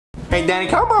Hey, Danny,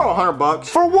 can I borrow $100?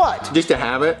 For what? Just to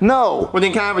have it? No. Well,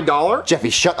 then can I have $1? Jeffy,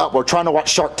 shut up. We're trying to watch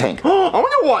Shark Tank. I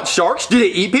want to watch sharks. Do they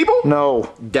eat people?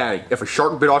 No. Daddy, if a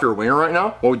shark bit off your wiener right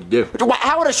now, what would you do?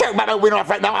 How would a shark bite my wiener off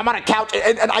right now? I'm on a couch,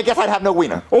 and I guess I'd have no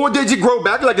wiener. Oh, does it grow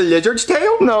back like a lizard's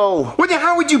tail? No. Well, then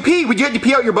how would you pee? Would you have to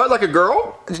pee out your butt like a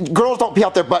girl? Girls don't pee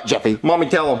out their butt, Jeffy. Mommy,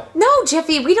 tell them. No,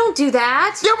 Jeffy, we don't do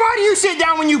that. Then why do you sit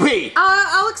down when you pee?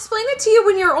 I'll explain it to you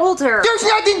when you're older. There's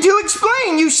nothing to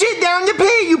explain. You sit down to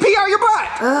pee. You pee out your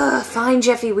butt. Fine,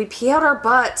 Jeffy, we pee out our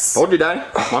butts. Told you, Daddy.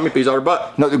 Mommy pees out her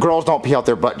butt. No, the girls don't pee out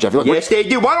their butt, Jeffy. Look, yes, they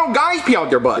do. Why don't guys pee out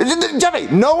their butt? Jeffy,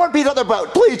 no one pees out their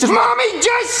butt. Please, just... Mommy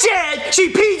just said she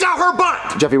pees out her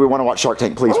butt. Jeffy, we want to watch Shark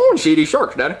Tank, please. I want to see these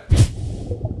sharks, Daddy.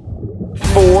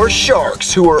 4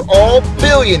 sharks who are all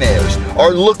billionaires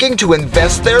are looking to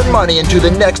invest their money into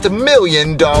the next $1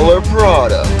 million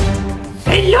product.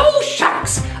 Hello,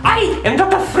 sharks! I am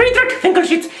Dr. Friedrich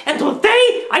Finkelschitz, and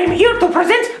today I am here to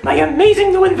present my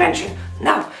amazing new invention.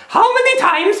 Now, how many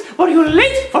times were you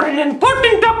late for an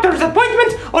important doctor's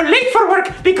appointment or late for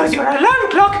work because your alarm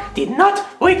clock did not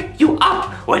wake you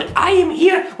up? Well, I am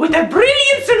here with a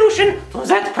brilliant solution to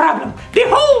that problem.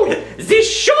 Behold, the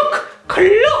shock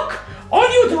clock! All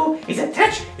you do is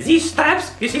attach these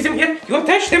straps, you see them here, you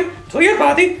attach them to your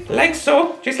body, like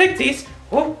so, just like this.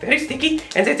 Oh, very sticky,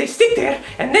 and then they stick there,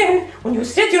 and then, when you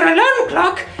set your alarm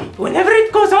clock, whenever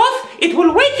it goes off, it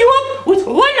will wake you up with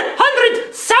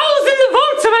 100,000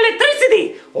 volts of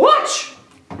electricity! Watch!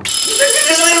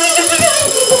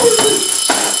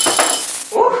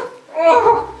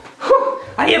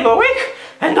 I am awake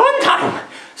and on time,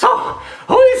 so,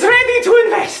 who is ready to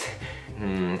invest?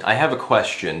 I have a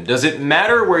question. Does it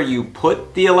matter where you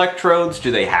put the electrodes? Do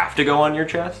they have to go on your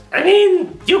chest? I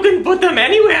mean, you can put them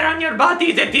anywhere on your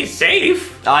body that is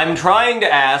safe. I'm trying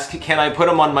to ask, can I put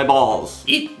them on my balls?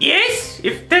 Yes,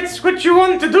 if that's what you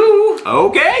want to do.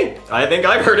 Okay, I think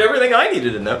I've heard everything I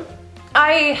needed to know.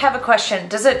 I have a question.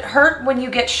 Does it hurt when you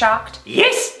get shocked?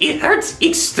 Yes, it hurts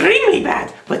extremely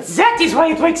bad, but that is why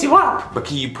it wakes you up. But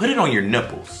can you put it on your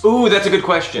nipples? Ooh, that's a good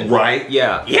question. Right?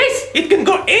 Yeah. Yes, it can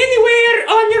go anywhere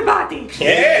on your body.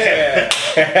 Yeah!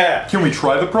 Can we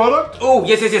try the product? Oh,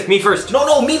 yes, me first.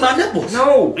 No, me, my nipples.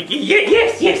 No.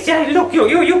 Yes, look,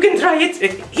 you can try it.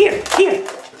 Here.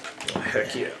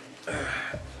 Heck yeah.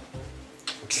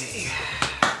 Okay.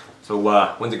 So,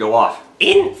 when's it go off?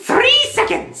 In 3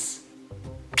 seconds.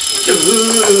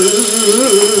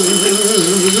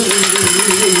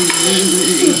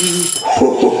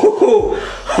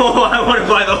 Oh, I want to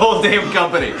buy the whole damn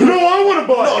company. No, I want to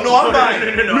buy it. No, I'm buying it.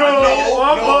 I'm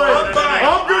buying it.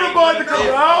 I'm going to buy the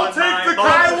company. I'll take the company.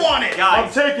 I want it.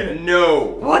 I'm taking it. No.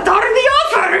 What are the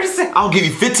offers? I'll give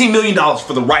you $15 million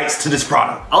for the rights to this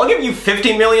product. I'll give you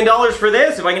 $15 million for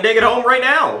this if I can take it home right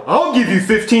now. I'll give you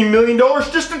 $15 million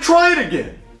just to try it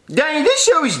again. Danny, this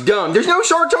show is dumb. There's no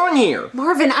sharks on here.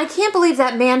 Marvin, I can't believe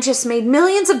that man just made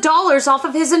millions of dollars off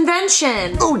of his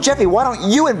invention. Ooh, Jeffy, why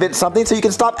don't you invent something so you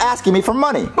can stop asking me for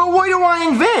money? But what do I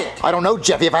invent? I don't know,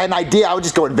 Jeffy. If I had an idea, I would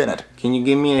just go invent it. Can you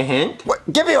give me a hint? What?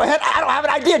 Give you a hint? I don't have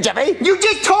an idea, Jeffy. You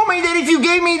just told me that if you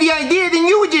gave me the idea, then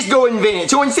you would just go invent it.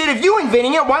 So instead of you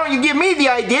inventing it, why don't you give me the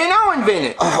idea and I'll invent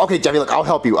it? Okay, Jeffy, look, I'll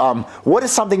help you. What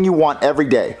is something you want every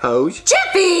day? Hose.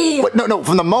 Jeffy! What? No,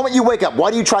 from the moment you wake up,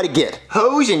 what do you try to get?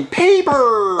 Hose and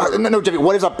paper. No, Jeffy,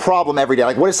 what is a problem every day?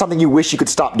 Like, what is something you wish you could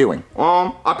stop doing?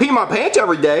 I pee my pants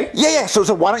every day. Yeah,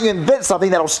 so why don't you invent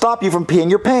something that'll stop you from peeing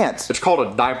your pants? It's called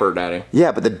a diaper, Daddy.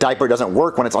 Yeah, but the diaper doesn't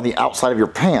work when it's on the outside of your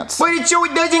pants. But it's so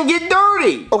it doesn't get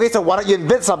dirty. Okay, so why don't you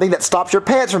invent something that stops your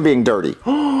pants from being dirty?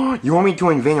 You want me to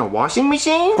invent a washing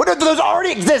machine? But those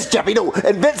already exist, Jeffy. No,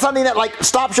 invent something that, like,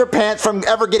 stops your pants from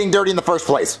ever getting dirty in the first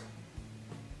place.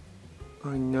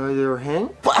 Another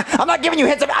hint? I'm not giving you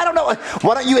hints. I don't know.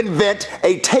 Why don't you invent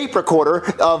a tape recorder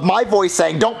of my voice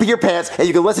saying, don't pee your pants, and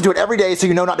you can listen to it every day so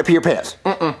you know not to pee your pants.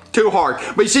 Too hard.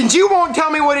 But since you won't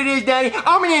tell me what it is, Daddy,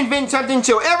 I'm going to invent something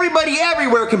so everybody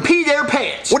everywhere can pee their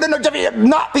pants. Well, no, Jeffy,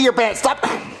 not pee your pants. Stop.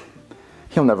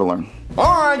 He'll never learn.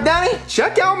 Alright, Daddy,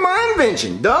 check out my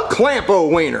invention, the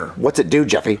Clampo Wiener. What's it do,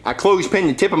 Jeffy? I clothespin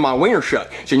the tip of my wiener shut,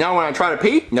 so now when I try to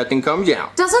pee, nothing comes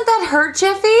out. Doesn't that hurt,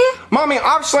 Jeffy? Mommy,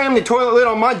 I've slammed the toilet lid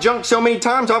on my junk so many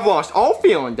times I've lost all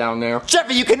feeling down there.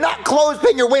 Jeffy, you cannot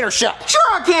clothespin your wiener shut. Sure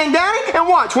I can, Daddy, and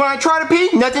watch, when I try to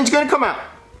pee, nothing's gonna come out.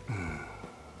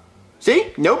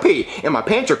 See? No pee. And my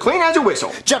pants are clean as a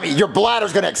whistle. Jeffy, your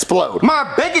bladder's gonna explode.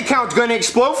 My bank account's gonna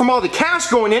explode from all the cash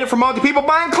going in it from all the people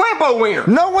buying Clampo Wiener.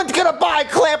 No one's gonna buy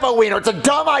Clampo Wiener. It's a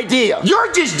dumb idea.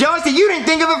 You're just jealous that you didn't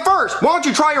think of it first. Why don't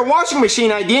you try your washing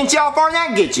machine idea and see how far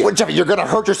that gets you? Well, Jeffy, you're gonna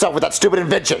hurt yourself with that stupid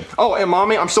invention. Oh, and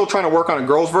Mommy, I'm still trying to work on a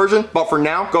girl's version, but for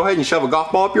now, go ahead and shove a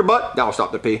golf ball up your butt. That'll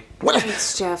stop the pee.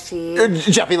 Thanks, Jeffy.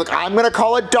 Jeffy, look, I'm gonna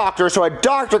call a doctor so a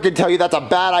doctor can tell you that's a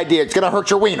bad idea. It's gonna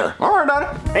hurt your wiener. All right,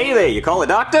 Daddy. Hey there, you call a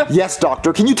doctor? Yes,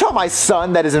 doctor. Can you tell my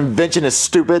son that his invention is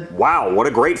stupid? Wow, what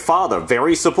a great father.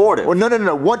 Very supportive. Well,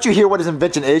 no. Once you hear what his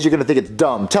invention is, you're gonna think it's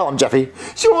dumb. Tell him, Jeffy.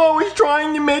 So I was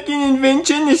trying to make an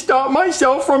invention to stop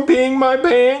myself from peeing my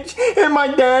pants, and my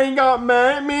daddy got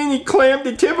mad at me and he clamped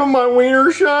the tip of my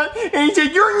wiener shut, and he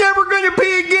said, "You're never gonna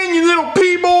pee again, you little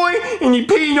pee boy," and he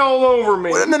peed all over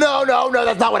me. No,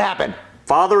 that's not what happened.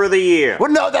 Father of the year. Well,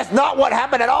 no, that's not what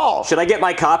happened at all. Should I get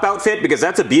my cop outfit? Because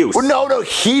that's abuse. Well, no,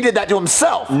 he did that to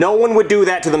himself. No one would do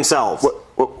that to themselves.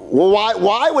 Well,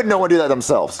 why would no one do that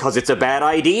themselves? Because it's a bad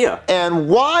idea. And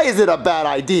why is it a bad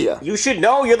idea? You should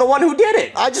know, you're the one who did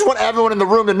it. I just want everyone in the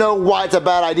room to know why it's a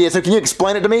bad idea, so can you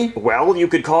explain it to me? Well, you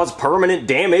could cause permanent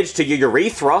damage to your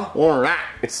urethra. All right.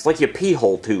 It's like your pee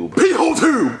hole tube. Pee hole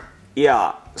tube!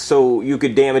 Yeah, so you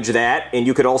could damage that, and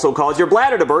you could also cause your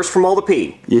bladder to burst from all the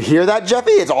pee. You hear that,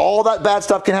 Jeffy? It's all that bad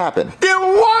stuff can happen. Then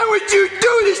why would you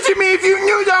do this to me if you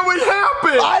knew that would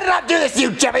happen? I did not do this to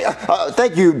you, Jeffy.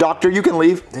 Thank you, doctor. You can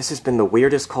leave. This has been the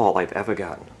weirdest call I've ever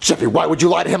gotten. Jeffy, why would you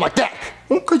lie to him like that?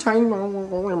 Because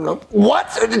What?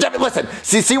 Jeffy, listen.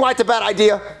 See why it's a bad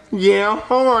idea? Yeah,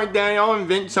 all right, Daddy, I'll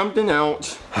invent something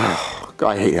else.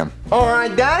 God, I hate him. All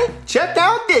right, Daddy, check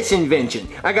out this invention.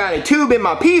 I got a tube in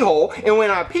my pee hole, and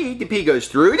when I pee, the pee goes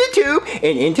through the tube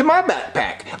and into my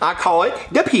backpack. I call it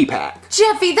the pee pack.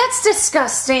 Jeffy, that's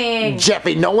disgusting.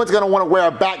 Jeffy, no one's gonna want to wear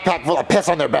a backpack full of piss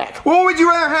on their back. Well, would you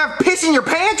rather have piss in your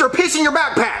pants or piss in your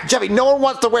backpack? Jeffy, no one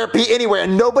wants to wear pee anywhere,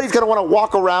 and nobody's gonna want to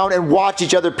walk around and watch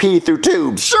each other pee through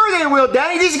tubes. Sure they will,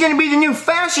 Daddy. This is gonna be the new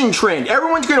fashion trend.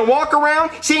 Everyone's gonna walk around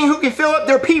seeing who can fill up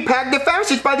their pee pack the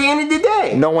fastest by the end of the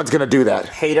day. No one's gonna do that.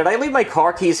 Hey, did I leave my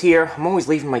car keys here? I'm always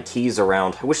leaving my keys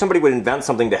around. I wish somebody would invent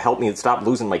something to help me stop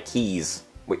losing my keys.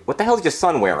 Wait, what the hell is your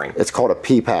son wearing? It's called a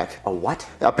pee pack. A what?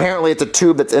 Apparently it's a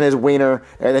tube that's in his wiener,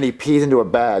 and then he pees into a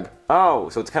bag. Oh,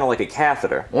 so it's kind of like a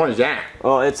catheter. What is that?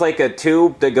 Well, it's like a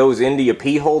tube that goes into your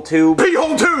pee hole tube. Pee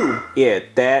hole tube! Yeah,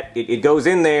 it goes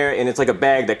in there, and it's like a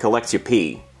bag that collects your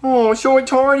pee. Oh, so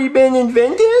it's already been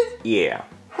invented? Yeah.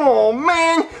 Oh,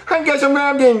 man. I guess I'm gonna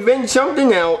have to invent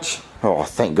something else. Oh,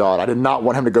 thank God. I did not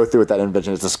want him to go through with that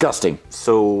invention. It's disgusting.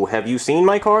 So, have you seen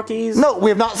my car keys? No, we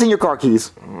have not seen your car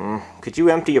keys. Could you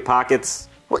empty your pockets?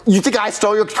 What, you think I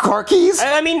stole your car keys?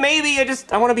 I mean, maybe.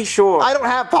 I want to be sure. I don't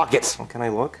have pockets. Can I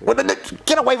look?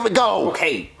 Get away from it. Go.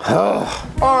 Okay.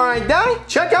 Alright, Daddy,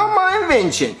 check out my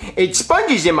invention. It's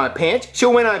sponges in my pants, so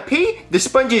when I pee, the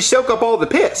sponges soak up all the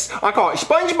piss. I call it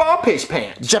SpongeBob Piss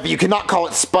Pants. Jeffy, you cannot call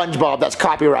it SpongeBob. That's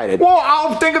copyrighted. Well,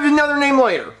 I'll think of another name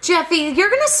later. Jeffy, you're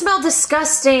gonna smell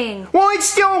disgusting. Well, it's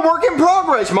still a work in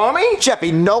progress, Mommy.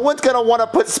 Jeffy, no one's gonna want to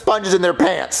put sponges in their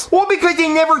pants. Well, because they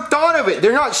never thought of it.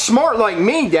 They're not smart like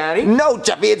me, Daddy. No,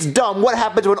 Jeffy, it's dumb. What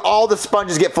happens when all the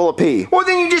sponges get full of pee? Well,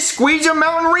 then you just squeeze them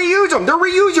out and reuse them. They're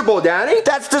reusable, Daddy.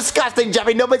 That's disgusting,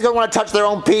 Jeffy. Nobody's gonna want to touch their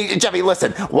own pee. Jeffy,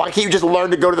 listen. Why can't you just learn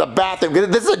to go to the bathroom?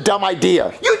 This is a dumb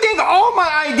idea. You think all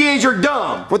my ideas are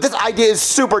dumb? But this idea is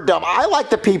super dumb. I like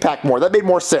the pee pack more. That made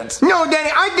more sense. No, Daddy,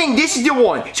 I think this is the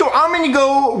one. So I'm gonna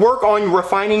go work on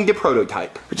refining the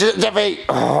prototype. Jeffy,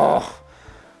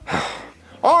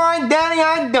 Alright, Daddy,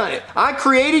 I've done it. I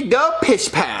created the Piss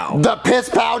Pal. The Piss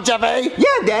Pal, Jeffy?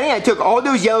 Yeah, Daddy, I took all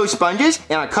those yellow sponges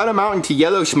and I cut them out into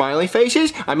yellow smiley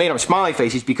faces. I made them smiley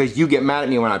faces because you get mad at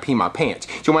me when I pee my pants.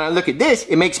 So when I look at this,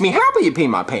 it makes me happy to pee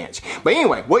my pants. But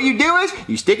anyway, what you do is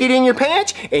you stick it in your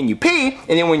pants and you pee,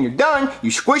 and then when you're done, you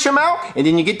squish them out and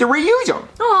then you get to reuse them.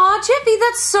 Aw, Jeffy,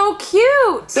 that's so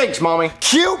cute. Thanks, Mommy.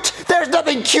 Cute? There's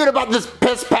nothing cute about this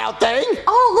Piss Pal thing.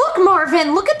 Oh, look,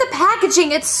 Marvin, look at the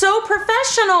packaging. It's so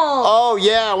professional. Oh,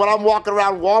 yeah, when I'm walking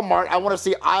around Walmart, I want to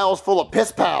see aisles full of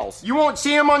Piss Pals. You won't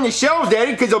see them on the shelves,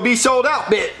 Daddy, because they'll be sold out,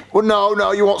 bit. Well,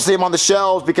 no, you won't see them on the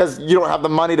shelves because you don't have the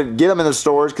money to get them in the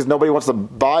stores because nobody wants to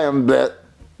buy them, but...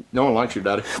 No one likes you,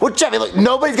 Daddy. Well, Jeffy, look,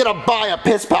 nobody's gonna buy a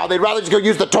Piss Pal. They'd rather just go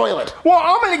use the toilet. Well,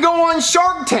 I'm gonna go on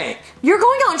Shark Tank. You're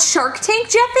going on Shark Tank,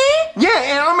 Jeffy? Yeah,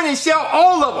 and I'm gonna sell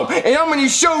all of them. And I'm gonna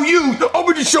show you. I'm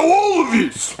gonna show all of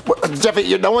this. Well,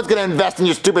 Jeffy, no one's gonna invest in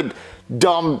your stupid,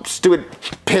 dumb, stupid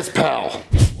Piss Pal.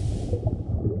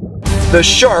 The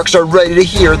sharks are ready to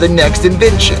hear the next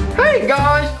invention. Hey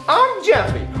guys, I'm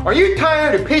Jeffy. Are you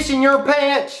tired of pissing your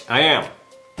pants? I am.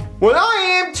 Well,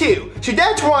 I am too. So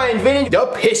that's why I invented the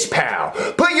Piss Pal.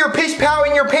 Put your Piss Pal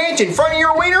in your pants in front of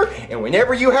your wiener, and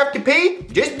whenever you have to pee,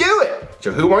 just do it.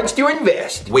 So who wants to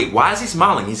invest? Wait, why is he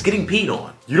smiling? He's getting peed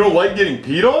on. You don't like getting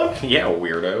peed on? Yeah,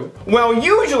 weirdo. Well,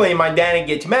 usually my daddy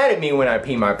gets mad at me when I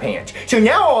pee my pants. So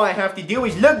now all I have to do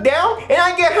is look down and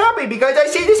I get happy because I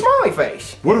see the smiley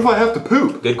face. What if I have to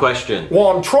poop? Good question.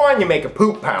 Well, I'm trying to make a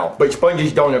poop pal, but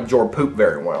sponges don't absorb poop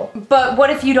very well. But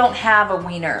what if you don't have a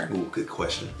wiener? Ooh, good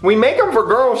question. We make them for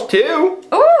girls too.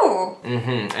 Ooh!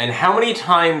 And how many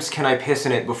times can I piss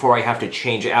in it before I have to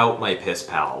change out my Piss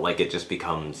Pal? Like it just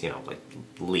becomes, you know, like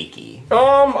leaky.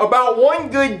 About one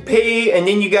good pee, and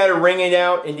then you gotta wring it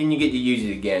out, and then you get to use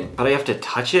it again. But I have to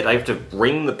touch it? I have to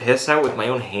wring the piss out with my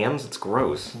own hands? It's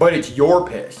gross. But it's your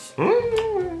piss.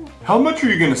 How much are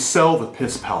you gonna sell the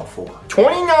Piss Pal for?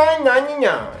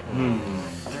 $29.99.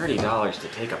 $30 to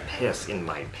take a piss in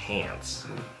my pants.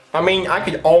 I mean, I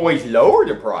could always lower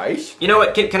the price. You know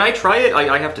what, can I try it?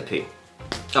 I have to pee.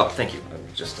 Oh, thank you.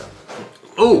 Just,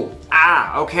 ooh,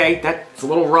 okay, that's a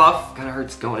little rough. Kinda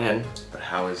hurts going in. But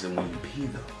how is it when you pee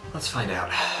though? Let's find out.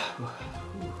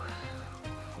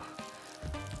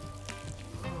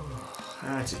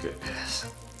 That's a good piss.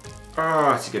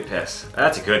 Oh, that's a good piss.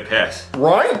 That's a good piss.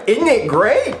 Right? Isn't it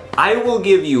great? I will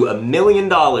give you $1 million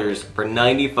for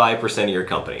 95% of your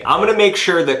company. I'm gonna make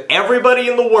sure that everybody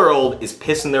in the world is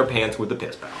pissing their pants with the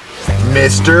Piss Pal.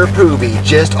 Mr. Poobie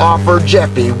just offered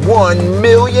Jeffy $1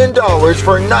 million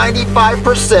for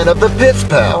 95% of the Piss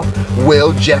Pal.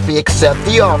 Will Jeffy accept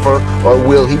the offer, or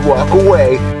will he walk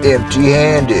away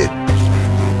empty-handed?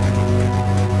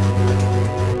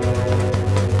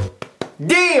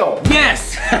 Deal!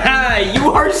 Yes!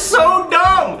 You are so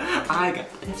dumb! I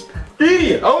got the Piss Pal.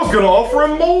 Idiot! I was gonna offer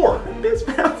him more. Piss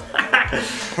Pal.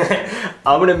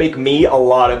 I'm gonna make me a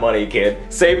lot of money, kid.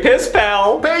 Say Piss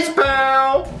Pal. Piss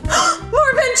Pal!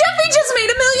 Marvin, Jeffy just made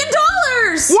 $1 million!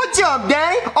 What's up,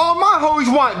 Daddy? All my hoes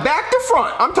want back to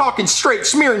front. I'm talking straight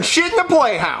smearing shit in the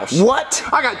playhouse. What?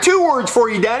 I got 2 words for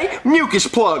you, Daddy. Mucus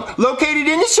plug, located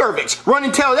in the cervix. Run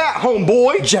and tell that,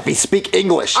 homeboy. Jeffy, speak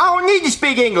English. I don't need to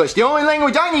speak English. The only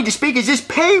language I need to speak is this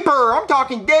paper. I'm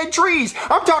talking dead trees.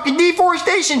 I'm talking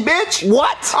deforestation, bitch.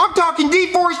 What? I'm talking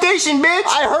deforestation, bitch.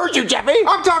 I heard you, Jeffy.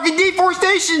 I'm talking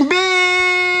deforestation,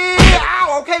 bitch.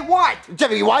 Ow, okay, what?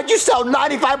 Jeffy, why'd you sell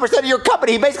 95% of your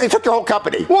company? He basically took your whole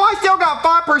company. Well, I still got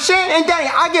 5%, and Daddy,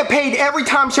 I get paid every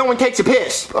time someone takes a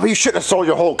piss. Oh, you shouldn't have sold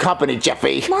your whole company,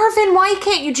 Jeffy. Marvin, why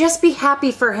can't you just be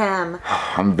happy for him?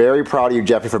 I'm very proud of you,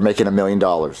 Jeffy, for making $1 million.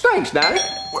 Thanks, Daddy.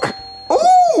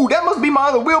 Ooh, that must be my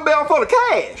other wheelbarrow full of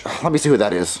cash. Let me see who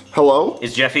that is. Hello?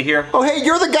 Is Jeffy here? Oh, hey,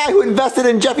 you're the guy who invested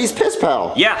in Jeffy's Piss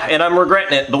Pal. Yeah, and I'm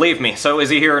regretting it, believe me. So is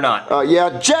he here or not?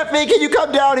 Yeah, Jeffy, can you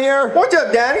come down here? What's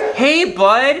up, Daddy? Hey,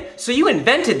 bud. So you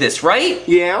invented this, right?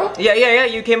 Yeah? Yeah.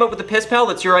 You came up with the Piss Pal.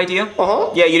 That's your idea?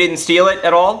 Uh-huh. Yeah, you didn't steal it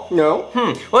at all? No.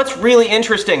 Well, that's really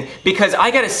interesting because I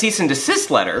got a cease and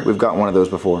desist letter. We've got one of those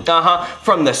before.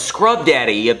 From the Scrub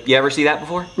Daddy. You ever see that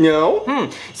before? No.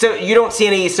 So you don't see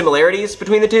any similarities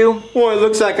between the two? Well, it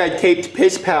looks like I taped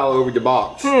Piss Pal over the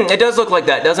box. It does look like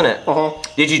that, doesn't it? Uh-huh.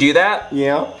 Did you do that?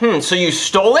 Yeah. So you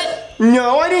stole it?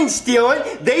 No, I didn't steal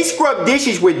it. They scrub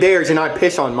dishes with theirs and I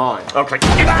piss on mine. Okay.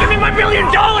 Give me my $1 million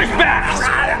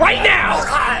back! Right now!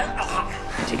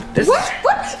 Take this. What?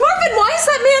 Marvin, why is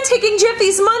that man taking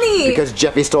Jeffy's money? Because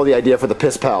Jeffy stole the idea for the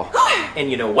Piss Pal.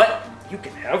 And you know what? You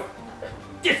can have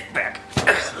this back.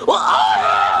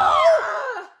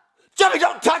 Jeffy,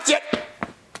 don't touch it!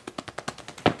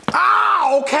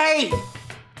 Ah, okay.